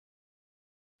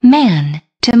Man,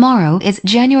 tomorrow is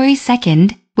January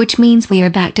 2nd, which means we are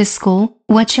back to school.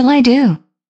 What shall I do?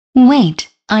 Wait,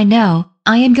 I know.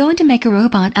 I am going to make a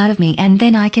robot out of me and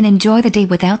then I can enjoy the day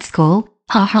without school.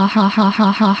 Ha ha ha ha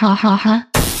ha ha ha ha ha.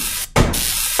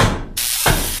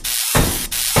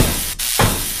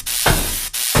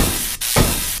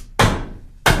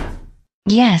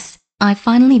 Yes, I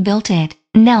finally built it.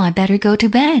 Now I better go to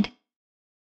bed.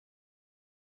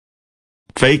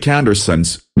 Fake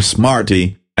Andersons,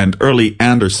 Smarty, and Early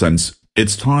Andersons,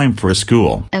 it's time for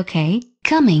school. Okay,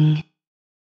 coming.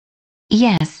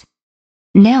 Yes.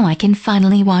 Now I can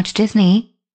finally watch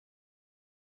Disney.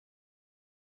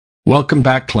 Welcome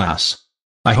back, class.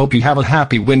 I hope you have a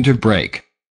happy winter break.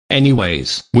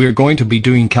 Anyways, we're going to be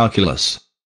doing calculus.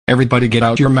 Everybody get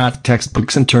out your math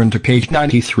textbooks and turn to page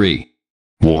 93.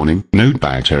 Warning, note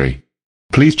battery.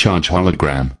 Please charge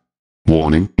hologram.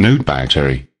 Warning, note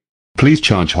battery. Please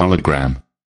charge hologram.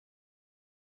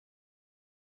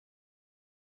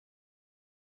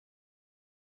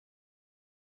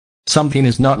 Something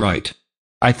is not right.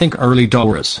 I think early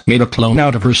Doris made a clone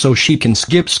out of her so she can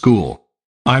skip school.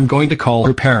 I'm going to call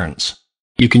her parents.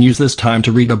 You can use this time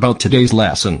to read about today's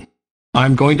lesson.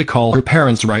 I'm going to call her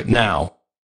parents right now.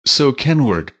 So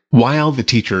Kenward, while the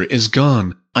teacher is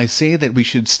gone, I say that we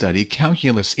should study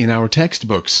calculus in our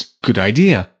textbooks. Good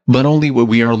idea, but only what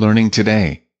we are learning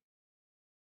today.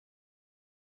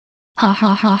 Ha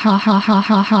ha ha ha ha ha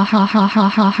ha ha ha ha ha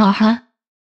ha ha ha.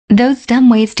 Those dumb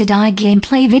ways to die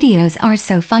gameplay videos are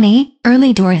so funny.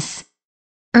 Early Doris.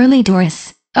 Early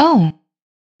Doris. Oh.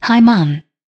 Hi Mom.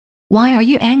 Why are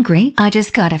you angry? I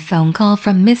just got a phone call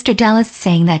from Mr. Dallas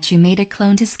saying that you made a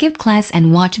clone to skip class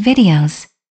and watch videos.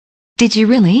 Did you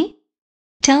really?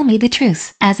 Tell me the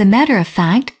truth. As a matter of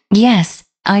fact, yes,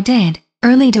 I did.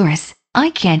 Early Doris, I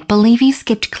can't believe you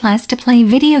skipped class to play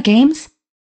video games.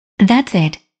 That's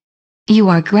it. You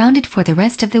are grounded for the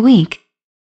rest of the week.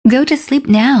 Go to sleep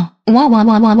now. Wah wah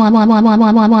wah wah wah wah wah wah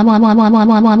wah wah wah wah wah wah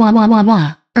wah wah wah wah wah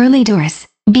wah. Early Doris,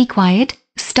 be quiet,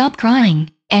 stop crying,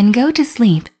 and go to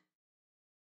sleep.